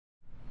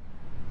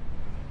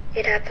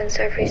It happens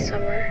every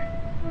summer,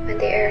 when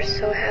the air is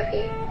so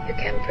heavy you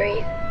can't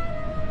breathe.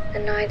 The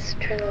nights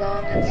turn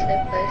long and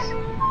sleepless,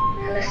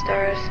 and the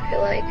stars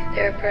feel like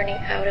they're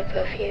burning out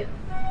above you.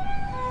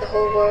 The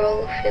whole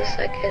world feels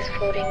like it's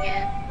floating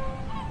in.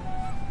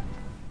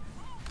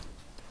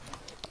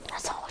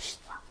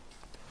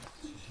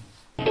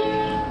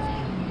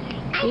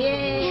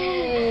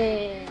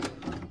 Yay!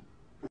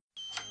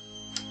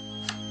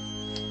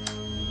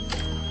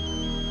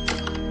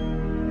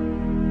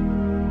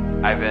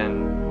 I've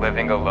been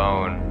living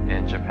alone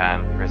in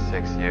Japan for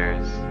 6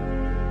 years.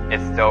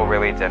 It's still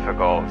really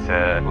difficult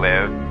to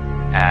live,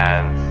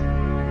 and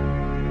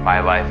my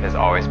life has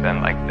always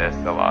been like this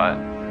a lot.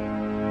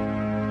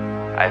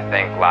 I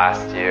think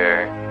last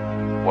year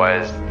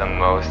was the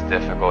most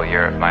difficult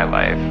year of my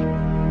life.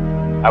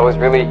 I was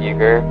really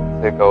eager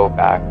to go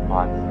back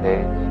on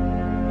stage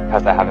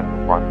because I haven't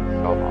performed for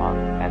so long,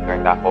 and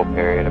during that whole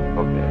period of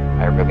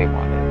COVID, I really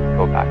wanted to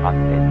go back on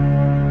stage.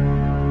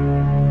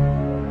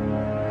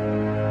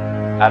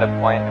 At a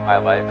point in my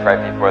life right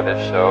before this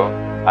show,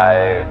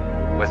 I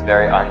was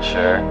very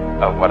unsure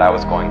of what I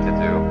was going to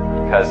do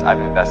because I've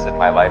invested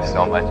my life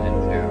so much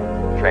into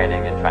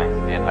training and trying to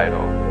be an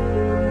idol.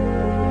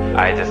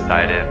 I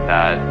decided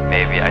that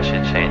maybe I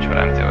should change what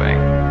I'm doing.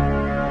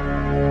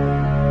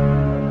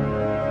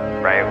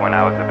 Right when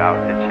I was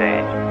about to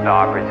change, the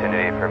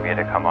opportunity for me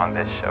to come on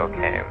this show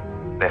came.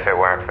 If it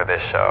weren't for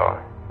this show,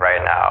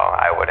 right now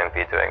I wouldn't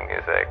be doing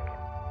music.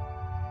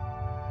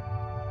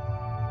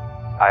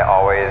 I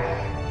always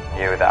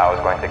knew that I was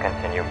going to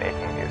continue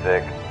making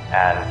music,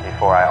 and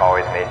before I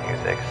always made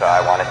music, so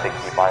I wanted to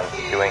keep on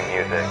doing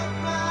music.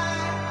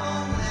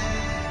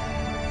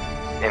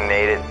 It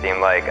made it seem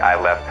like I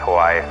left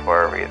Hawaii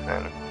for a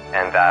reason,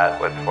 and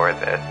that was for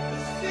this.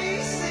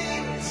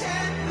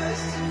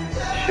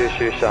 事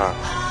实上，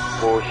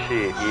我是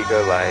一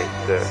个来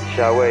自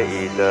夏威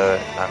夷的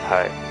男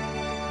孩，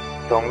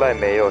从来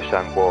没有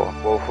想过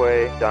我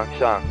会登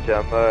上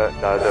这么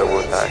大的舞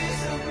台。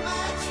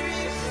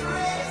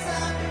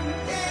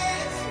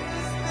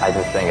I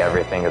just think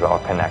everything is all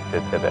connected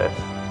to this.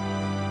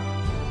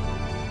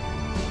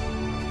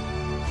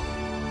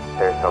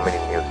 There's so many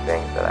new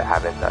things that I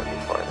haven't done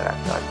before that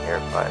I've done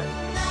here, but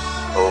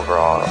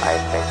overall, I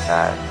think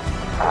that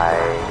I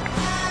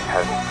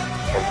have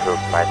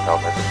improved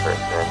myself as a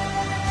person.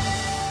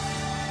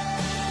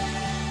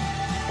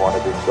 I want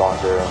to be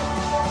stronger.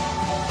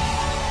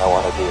 I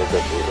want to be a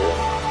good leader.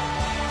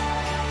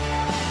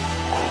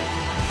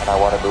 And I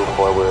want to move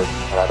forward,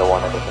 and I don't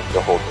want anything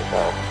to hold me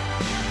back.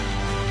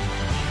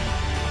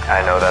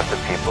 I know that the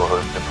people who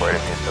have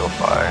supported me so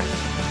far.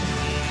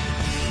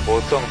 我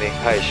从零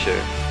开始，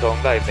从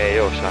来没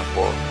有想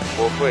过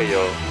我会有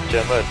这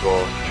么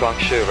多创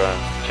始人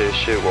支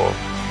持我。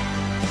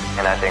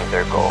And I think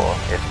their goal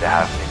is to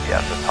have me be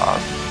at the top,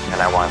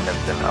 and I want them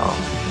to know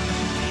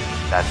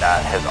that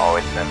that has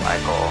always been my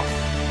goal.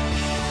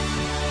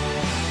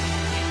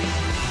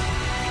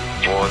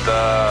 我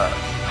的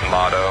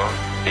motto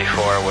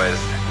before was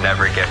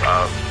never give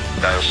up,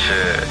 但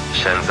是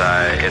现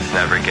在 it's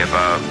never give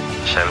up.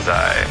 现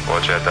在我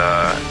觉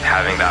得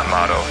having that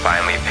motto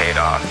finally paid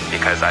off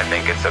because I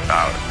think it's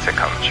about to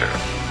come true.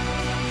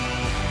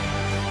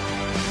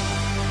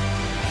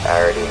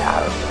 I already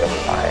have in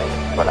mind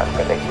what I'm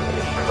going to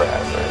keep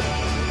forever.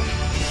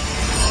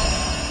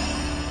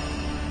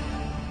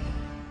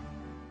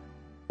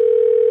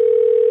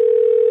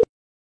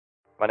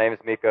 My name is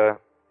Mika.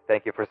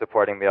 Thank you for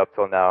supporting me up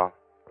till now.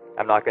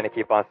 I'm not going to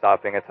keep on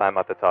stopping until I'm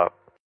at the top.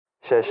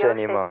 谢谢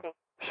你们，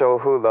守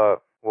护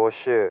了我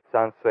是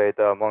3岁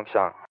的梦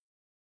想。